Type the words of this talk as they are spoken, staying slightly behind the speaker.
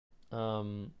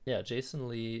Yeah, Jason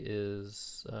Lee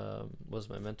is was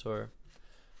my mentor.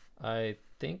 I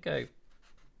think I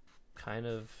kind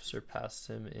of surpassed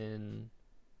him in,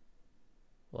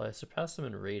 well, I surpassed him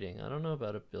in rating. I don't know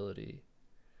about ability,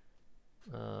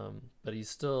 but he's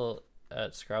still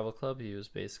at Scrabble Club. He was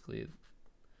basically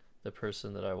the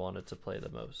person that I wanted to play the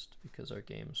most because our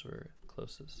games were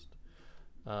closest.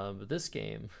 But this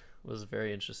game was a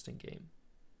very interesting game.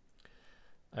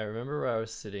 I remember where I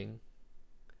was sitting.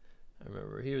 I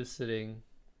remember where he was sitting.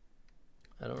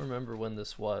 I don't remember when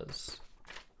this was,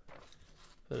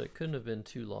 but it couldn't have been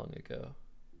too long ago.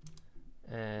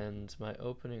 And my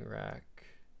opening rack,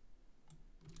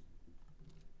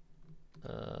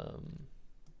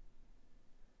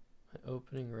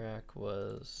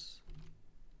 was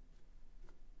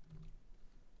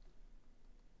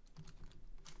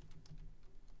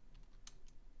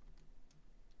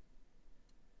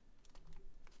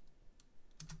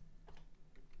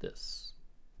this.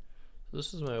 So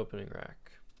this is my opening rack.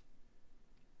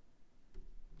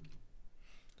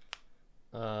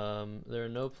 There are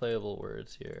no playable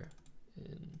words here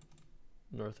in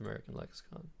North American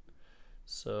lexicon,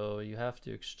 so you have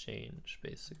to exchange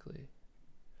basically.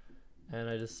 And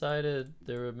I decided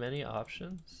there were many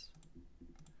options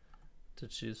to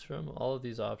choose from. All of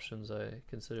these options I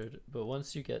considered, but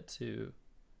once you get to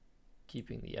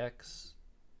keeping the X,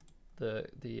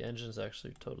 the engine's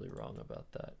actually totally wrong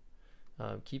about that.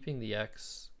 Keeping the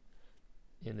X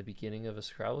in the beginning of a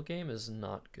Scrabble game is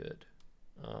not good.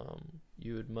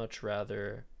 You would much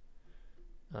rather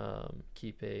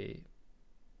keep a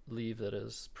leave that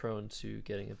is prone to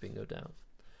getting a bingo down,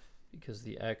 because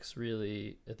the X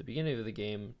really at the beginning of the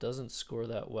game doesn't score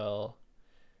that well,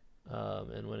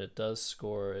 and when it does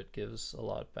score, it gives a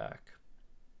lot back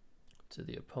to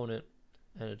the opponent,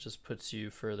 and it just puts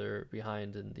you further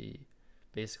behind in the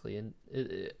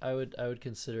I would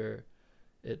consider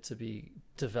it to be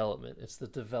development. It's the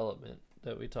development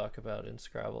that we talk about in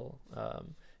Scrabble.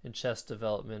 In chess,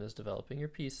 development is developing your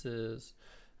pieces,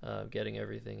 getting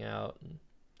everything out, and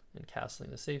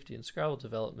castling the safety. In Scrabble,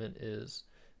 development is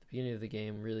the beginning of the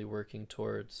game, really working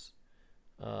towards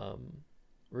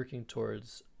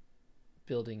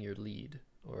building your lead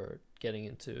or getting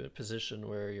into a position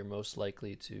where you're most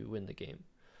likely to win the game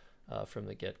from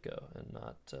the get-go, and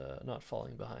not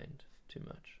falling behind too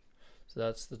much. So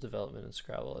that's the development in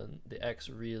Scrabble, and the X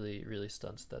really, really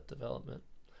stunts that development.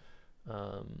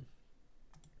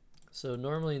 So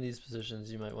normally in these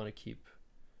positions, you might want to keep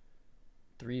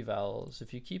 3 vowels.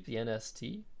 If you keep the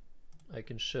NST, I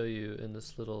can show you in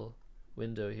this little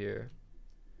window here.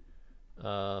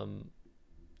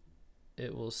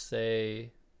 It will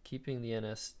say keeping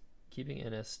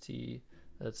NST,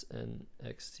 that's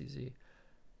NXTZ.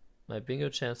 My bingo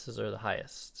chances are the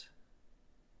highest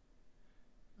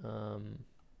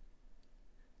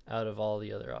out of all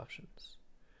the other options.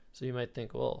 So you might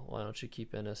think, well, why don't you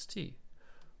keep NST?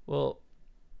 Well,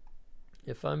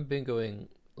 if I'm bingoing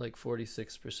like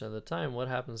 46% of the time, what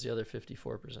happens the other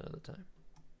 54% of the time?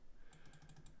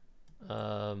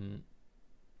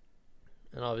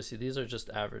 And obviously these are just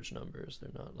average numbers.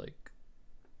 They're not like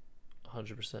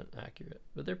 100% accurate,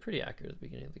 but they're pretty accurate at the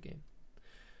beginning of the game.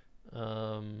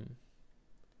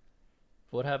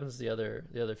 What happens the other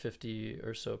 50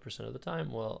 or so percent of the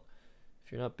time? Well,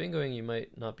 if you're not bingoing, you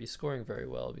might not be scoring very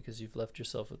well because you've left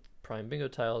yourself with prime bingo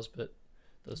tiles, but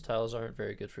those tiles aren't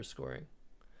very good for scoring.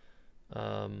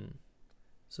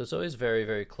 So it's always very,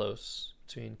 very close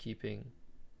between keeping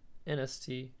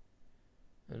NST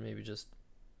and maybe just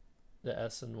the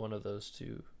S and one of those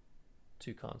two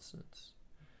consonants.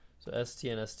 So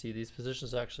ST and ST, these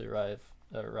positions actually rise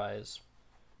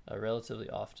relatively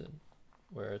often,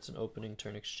 where it's an opening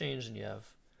turn exchange and you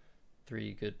have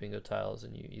 3 good bingo tiles,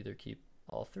 and you either keep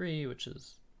all 3, which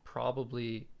is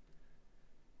probably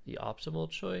the optimal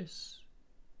choice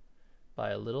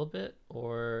by a little bit,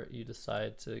 or you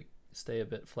decide to stay a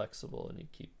bit flexible and you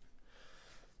keep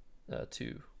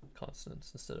 2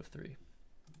 consonants instead of 3.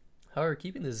 However,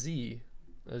 keeping the Z,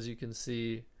 as you can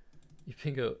see, you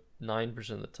bingo 9%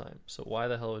 of the time. So why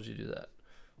the hell would you do that?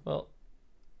 Well,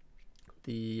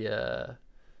 the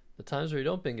times where you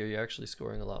don't bingo, you're actually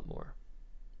scoring a lot more.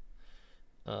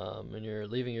 And you're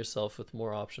leaving yourself with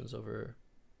more options over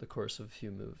the course of a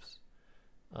few moves.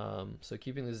 So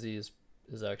keeping the Z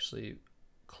is actually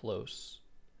close.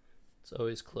 It's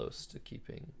always close to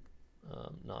keeping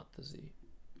not the Z.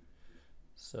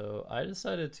 So I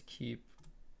decided to keep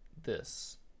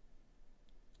this.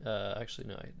 Actually,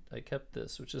 no, I kept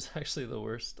this, which is actually the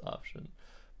worst option.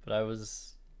 But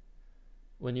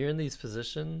when you're in these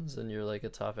positions and you're like a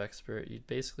top expert, it's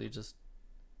basically just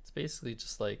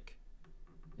like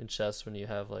in chess when you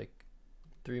have like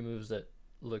three moves that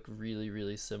look really,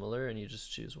 really similar, and you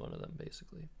just choose one of them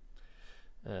basically.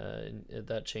 And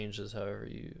that changes however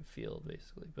you feel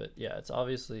basically. But yeah, it's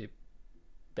obviously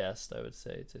best, I would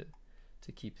say,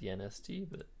 to keep the NST,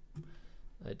 but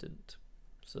I didn't.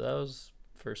 So that was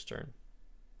first turn.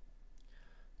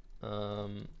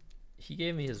 He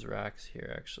gave me his racks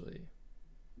here actually.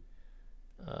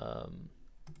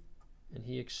 And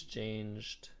he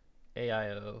exchanged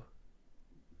AIO,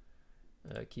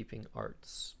 keeping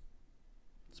arts.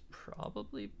 It's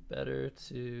probably better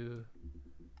to,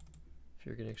 if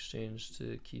you're gonna exchange,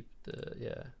 to keep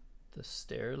the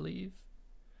stair leave.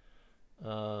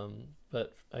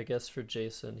 But I guess for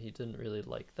Jason, he didn't really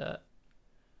like that.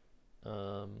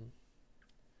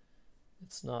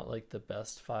 It's not like the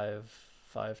best five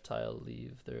tile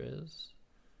leave there is.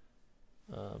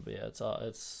 But yeah,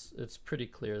 it's pretty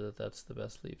clear that that's the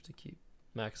best leave to keep.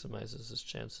 Maximizes his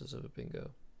chances of a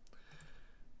bingo.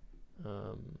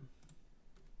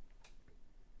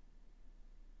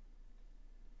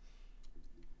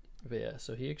 But yeah,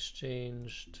 so he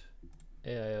exchanged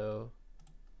AIO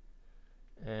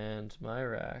and my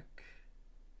rack.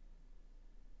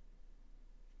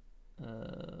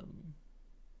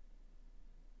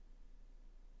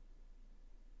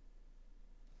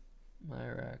 My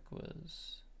rack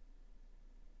was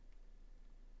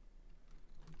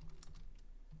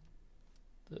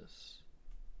this.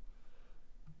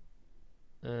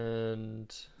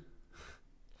 And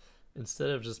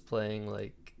instead of just playing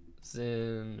like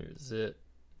Zin or Zit,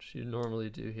 which you normally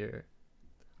do here,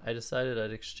 I decided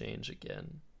I'd exchange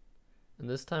again. And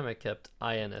this time I kept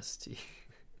INST.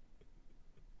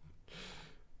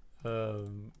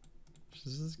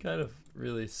 This is kind of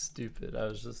really stupid. I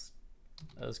was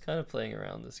kind of playing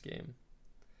around this game.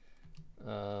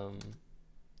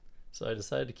 So I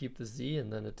decided to keep the Z,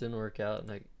 and then it didn't work out,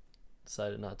 and I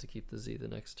decided not to keep the Z the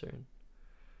next turn.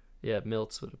 Yeah,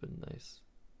 Milts would have been nice.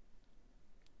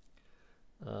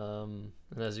 And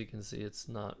as you can see, it's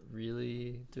not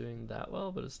really doing that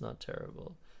well, but it's not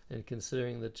terrible. And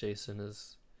considering that Jason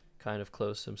is kind of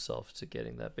close himself to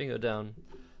getting that bingo down,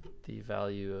 the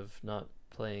value of not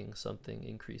playing something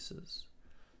increases.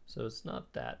 So it's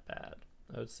not that bad.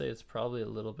 I would say it's probably a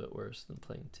little bit worse than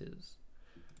playing Tiz.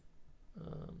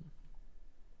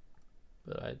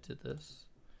 But I did this.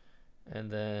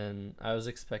 And then I was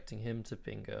expecting him to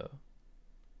bingo.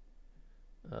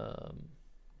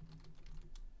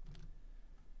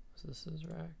 Is this his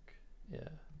rack?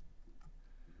 Yeah.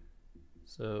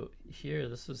 So here,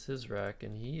 this was his rack,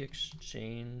 and he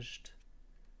exchanged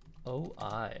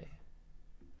OI,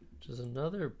 which is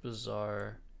another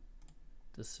bizarre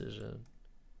decision.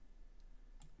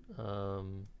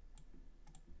 In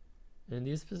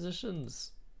these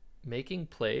positions, making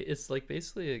play, it's like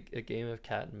basically a game of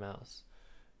cat and mouse,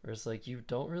 where it's like you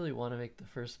don't really want to make the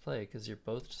first play because you're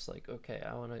both just like, okay,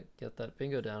 I want to get that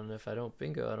bingo down, and if I don't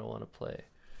bingo, I don't want to play.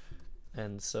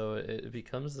 And so it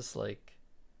becomes this like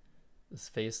this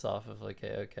face off of like,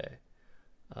 okay,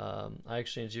 I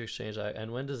exchange, you exchange,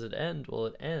 and when does it end? Well,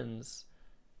 it ends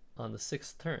on the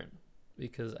 6th turn,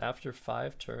 because after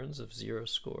 5 turns of a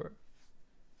score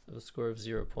of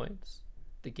 0 points,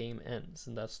 the game ends,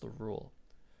 and that's the rule.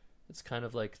 It's kind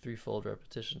of like threefold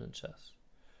repetition in chess.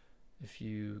 If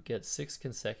you get 6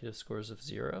 consecutive scores of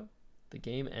 0, the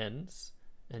game ends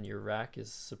and your rack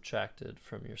is subtracted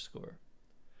from your score.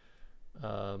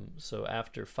 So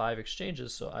after 5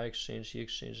 exchanges, so I exchange, he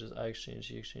exchanges, I exchange,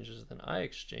 he exchanges, then I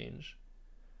exchange,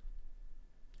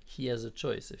 he has a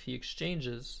choice. If he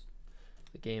exchanges,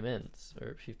 the game ends, or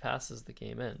if he passes, the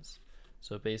game ends.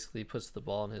 So it basically puts the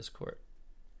ball in his court.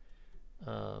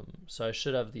 So I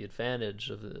should have the advantage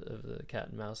of the cat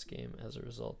and mouse game as a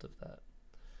result of that.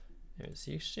 Anyways,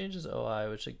 he exchanges OI,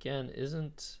 which again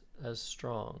isn't as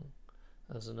strong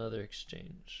as another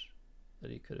exchange that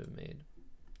he could have made.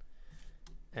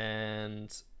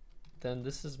 And then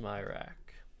this is my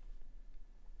rack.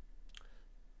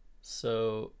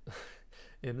 So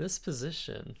in this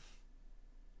position,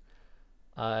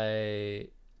 I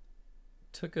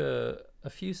took a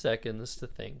few seconds to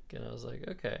think, and I was like,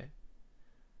 okay,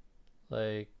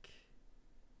 like,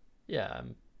 yeah,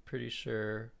 I'm pretty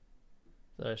sure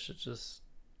that I should just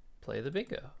play the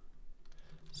bingo.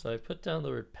 So I put down the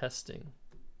word pesting,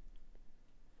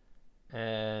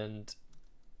 and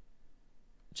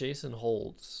Jason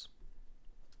holds.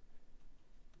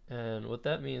 And what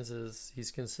that means is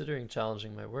he's considering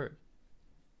challenging my word.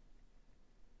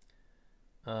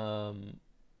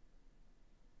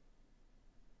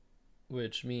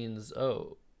 Which means,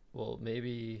 oh, well,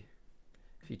 maybe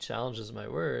if he challenges my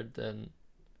word, then,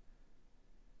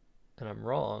 and I'm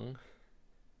wrong,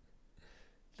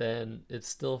 then it's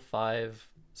still 5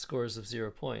 scores of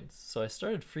 0 points. So I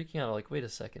started freaking out, like, wait a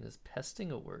second, is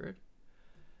pesting a word?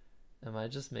 Am I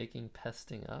just making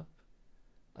pesting up?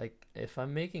 Like, if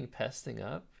I'm making pesting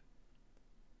up,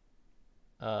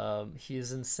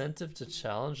 his incentive to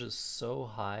challenge is so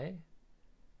high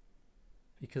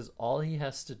because all he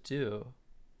has to do,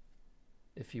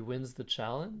 if he wins the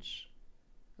challenge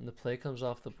and the play comes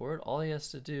off the board, all he has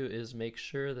to do is make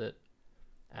sure that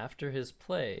after his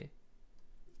play,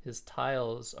 his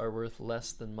tiles are worth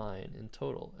less than mine in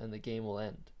total, and the game will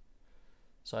end.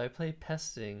 So I play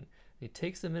pesting, and he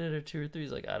takes a minute or 2 or 3,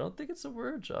 he's like, I don't think it's a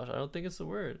word, Josh, I don't think it's a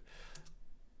word.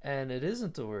 And it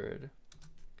isn't a word.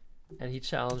 And he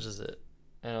challenges it.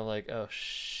 And I'm like, oh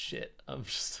shit, I'm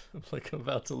like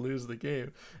about to lose the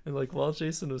game. And like while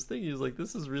Jason was thinking, he was like,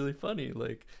 this is really funny.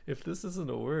 Like if this isn't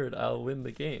a word, I'll win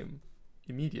the game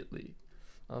immediately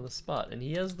on the spot. And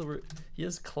he has the word, he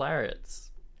has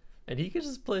clarets. And he could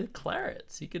just play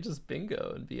clarets. He could just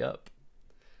bingo and be up.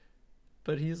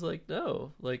 But he's like,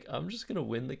 no, like I'm just gonna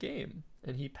win the game.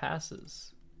 And he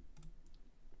passes.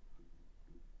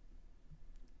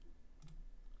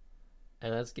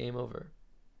 And that's game over.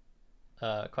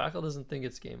 Quackle doesn't think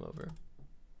it's game over,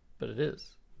 but it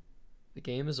is. The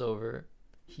game is over.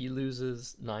 He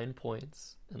loses 9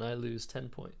 points, and I lose 10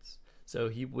 points. So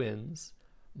he wins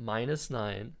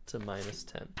 -9 to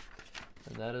 -10.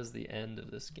 And that is the end of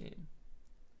this game.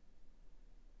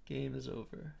 Game is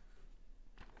over.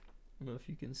 I don't know if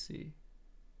you can see.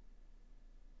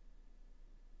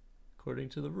 According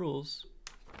to the rules,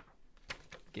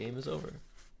 game is over.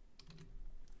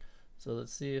 So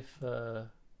let's see if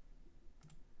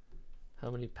how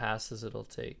many passes it'll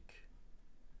take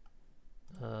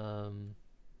for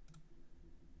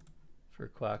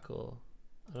Quackle.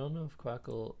 I don't know if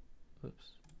Quackle,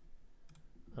 oops.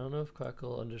 I don't know if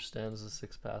Quackle understands the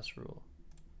 6-pass rule.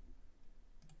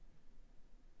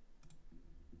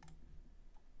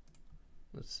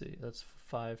 Let's see, that's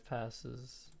 5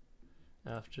 passes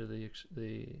after the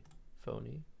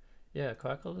phony. Yeah,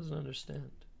 Quackle doesn't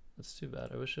understand. That's too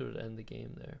bad. I wish it would end the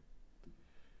game there.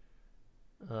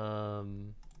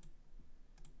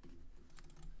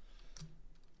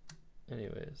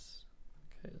 Anyways,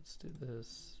 okay, let's do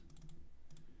this.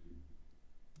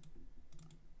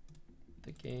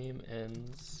 The game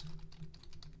ends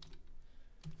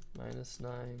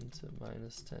 -9 to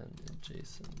 -10 in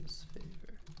Jason's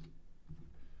favor.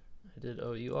 I did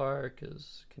OUR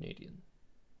because Canadian.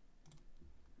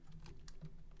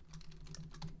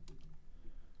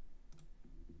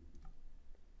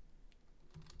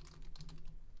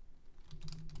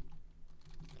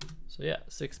 So yeah,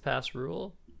 6-pass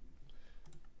rule,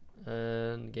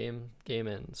 and game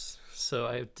ends. So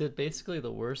I did basically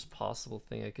the worst possible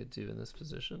thing I could do in this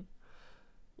position,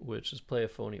 which is play a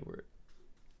phony word.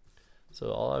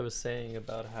 So all I was saying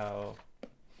about how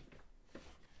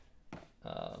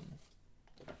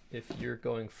if you're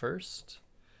going first,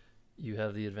 you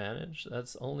have the advantage.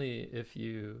 That's only if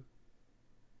you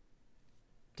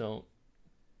don't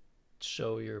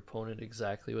show your opponent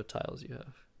exactly what tiles you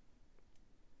have.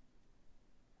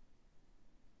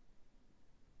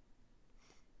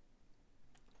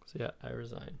 So yeah, I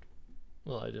resigned.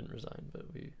 Well, I didn't resign, but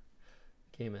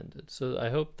game ended. So I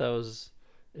hope that was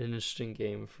an interesting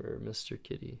game for Mr.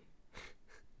 Kitty.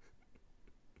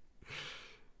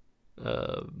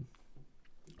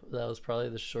 That was probably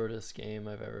the shortest game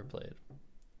I've ever played.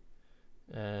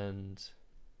 And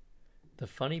the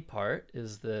funny part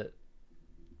is that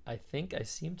I think I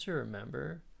seem to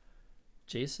remember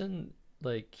Jason,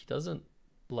 like, he doesn't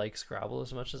like Scrabble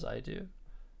as much as I do.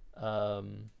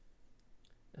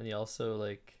 And he also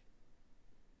like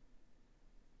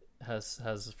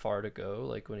has far to go.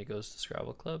 Like when he goes to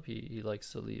Scrabble Club, he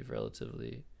likes to leave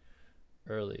relatively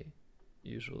early,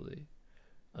 usually,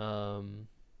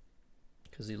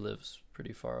 because he lives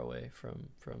pretty far away from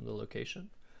the location.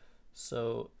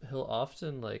 So he'll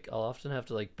often I'll often have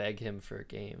to like beg him for a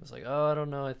game. It's like, oh, I don't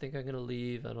know, I think I'm gonna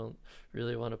leave. I don't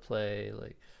really want to play.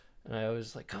 Like, and I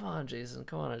always like, come on, Jason,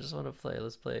 come on, I just want to play.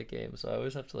 Let's play a game. So I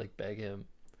always have to like beg him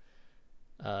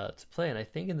to play. And I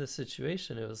think in this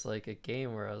situation it was like a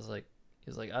game where I was like, he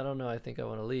was like, I don't know, I think I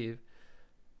want to leave.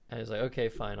 And he was like, okay,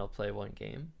 fine, I'll play one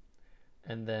game.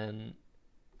 And then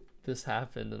this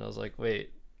happened and I was like,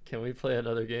 wait, can we play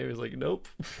another game? He's like, nope.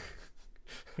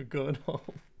 I'm going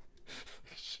home.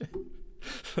 Shit.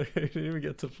 Like, I didn't even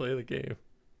get to play the game.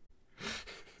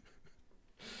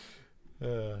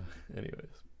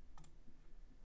 Anyways.